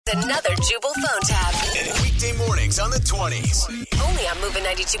Another Jubal phone tab. Weekday mornings on the 20s. Only on Moving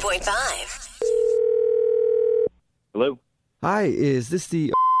 92.5. Hello? Hi, is this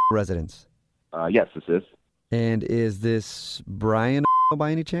the residence? Yes, this is. And is this Brian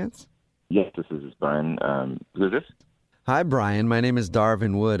by any chance? Yes, this is Brian. Who is this? Hi, Brian. My name is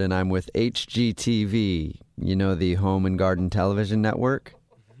Darvin Wood, and I'm with HGTV. You know, the Home and Garden Television Network?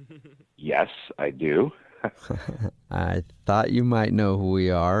 Yes, I do. I thought you might know who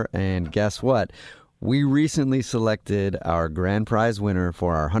we are, and guess what? We recently selected our grand prize winner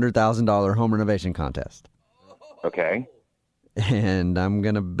for our $100,000 home renovation contest. Okay. And I'm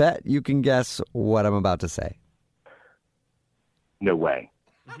going to bet you can guess what I'm about to say. No way.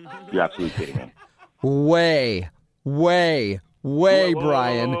 You're absolutely kidding me. Way,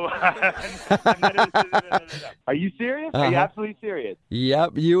 Brian. Whoa. Are you serious? Are you absolutely serious?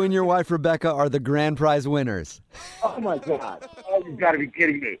 Yep, you and your wife, Rebecca, are the grand prize winners. Oh, my God. Oh, you've got to be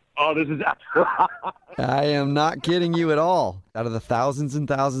kidding me. Oh, this is... I am not kidding you at all. Out of the thousands and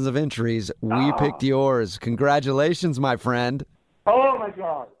thousands of entries, we picked yours. Congratulations, my friend. Oh, my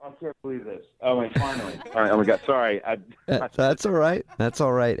God. I can't believe this. Oh, my, finally. All right, oh, my God. Sorry. That's all right. That's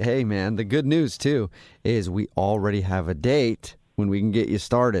all right. Hey, man, the good news, too, is we already have a date when we can get you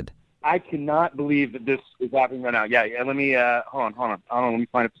started. I cannot believe that this is happening right now. Yeah, let me, hold on. Let me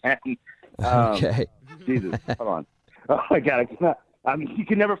find a pen. Okay. Jesus, hold on. Oh, my God. I cannot. You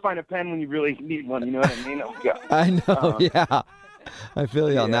can never find a pen when you really need one. You know what I mean? Oh, God. I know, yeah. I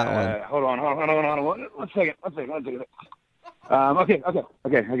feel you on that one. Hold on. One second. Okay.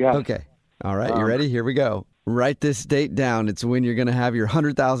 I got it. Okay. All right, you ready? Here we go. Write this date down. It's when you're going to have your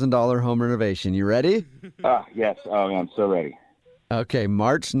 $100,000 home renovation. You ready? Yes. Oh, I'm so ready. Okay,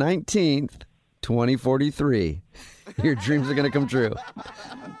 March 19th, 2043. Your dreams are going to come true.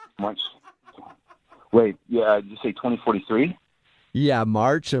 March. Wait, did you say 2043? Yeah,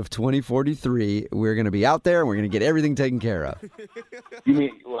 March of 2043. We're going to be out there and we're going to get everything taken care of. You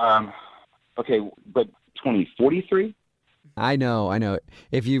mean, okay, but 2043? I know.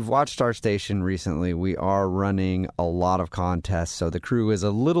 If you've watched our station recently, we are running a lot of contests, so the crew is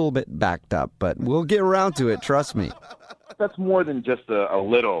a little bit backed up, but we'll get around to it, trust me. That's more than just a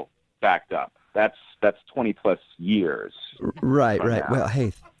little backed up. That's 20 plus years. Right. Now. Well,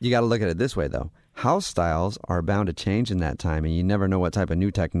 hey, you got to look at it this way, though. House styles are bound to change in that time, and you never know what type of new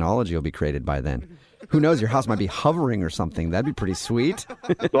technology will be created by then. Who knows? Your house might be hovering or something. That'd be pretty sweet.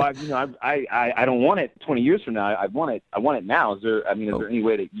 So I don't want it 20 years from now. I want it now. Is there any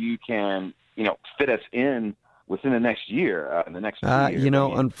way that you can fit us in within the next year, the next 2 years?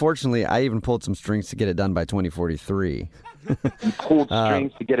 Unfortunately, I even pulled some strings to get it done by 2043. You pulled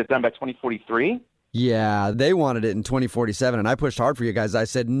strings to get it done by 2043? Yeah, they wanted it in 2047, and I pushed hard for you guys. I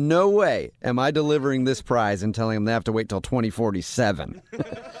said, no way am I delivering this prize and telling them they have to wait till 2047.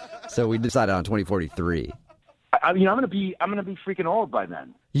 So we decided on 2043. I'm gonna be freaking old by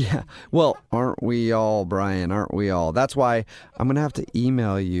then. Yeah, well, aren't we all, Brian? Aren't we all? That's why I'm gonna have to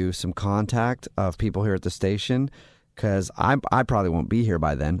email you some contact of people here at the station, because I probably won't be here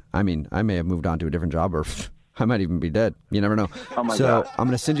by then. I mean, I may have moved on to a different job, or I might even be dead. You never know. Oh my God. God. I'm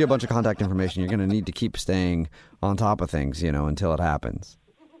gonna send you a bunch of contact information. You're gonna need to keep staying on top of things, until it happens.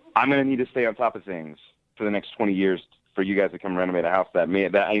 I'm gonna need to stay on top of things for the next 20 years. For you guys to come renovate a house I don't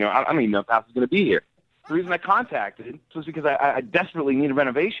even know if the house is going to be here. The reason I contacted was because I desperately need a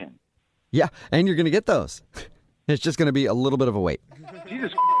renovation. Yeah, and you're going to get those. It's just going to be a little bit of a wait.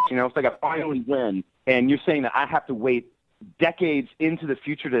 Jesus, it's like I finally win, and you're saying that I have to wait decades into the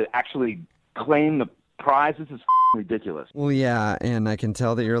future to actually claim the prize? This is ridiculous. Well, yeah, and I can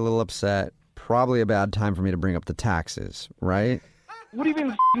tell that you're a little upset. Probably a bad time for me to bring up the taxes, right? What do you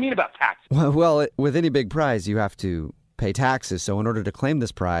even mean about taxes? Well, with any big prize, you have to pay taxes. So in order to claim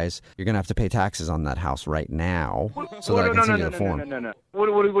this prize, you're going to have to pay taxes on that house right now. So that I can send you the form. No. What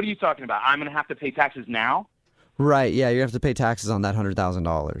are you talking about? I'm going to have to pay taxes now? Right, yeah, you have to pay taxes on that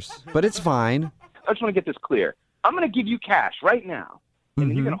 $100,000. But it's fine. I just want to get this clear. I'm going to give you cash right now. And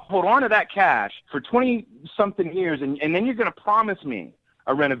then you're going to hold on to that cash for 20-something years, and then you're going to promise me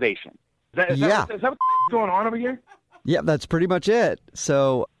a renovation. Is that what's going on over here? Yeah, that's pretty much it.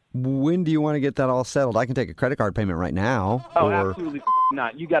 So when do you want to get that all settled? I can take a credit card payment right now. Oh, absolutely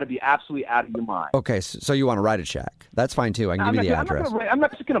not. You got to be absolutely out of your mind. Okay, so you want to write a check. That's fine, too. I can give you the address. I'm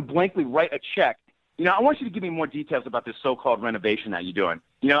not just going to blankly write a check. I want you to give me more details about this so-called renovation that you're doing.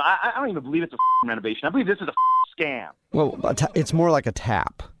 I don't even believe it's a renovation. I believe this is a scam. Well, it's more like a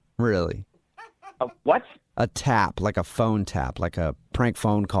tap, really. A what? A tap, like a phone tap, like a prank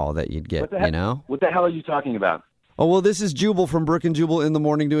phone call that you'd get, What the hell are you talking about? Oh, well, this is Jubal from Brook and Jubal in the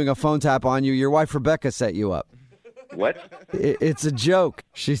Morning doing a phone tap on you. Your wife, Rebecca, set you up. What? It's a joke.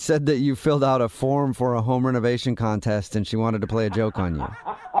 She said that you filled out a form for a home renovation contest, and she wanted to play a joke on you.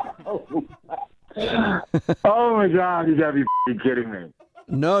 Oh, my God. You got to be kidding me.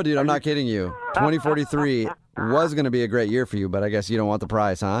 No, dude, I'm not kidding you. 2043 was going to be a great year for you, but I guess you don't want the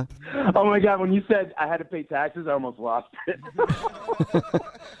prize, huh? Oh, my God. When you said I had to pay taxes, I almost lost it.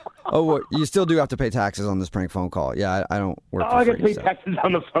 Oh, well, you still do have to pay taxes on this prank phone call. Yeah, I don't work for I got free. to pay taxes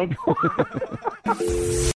on the phone call.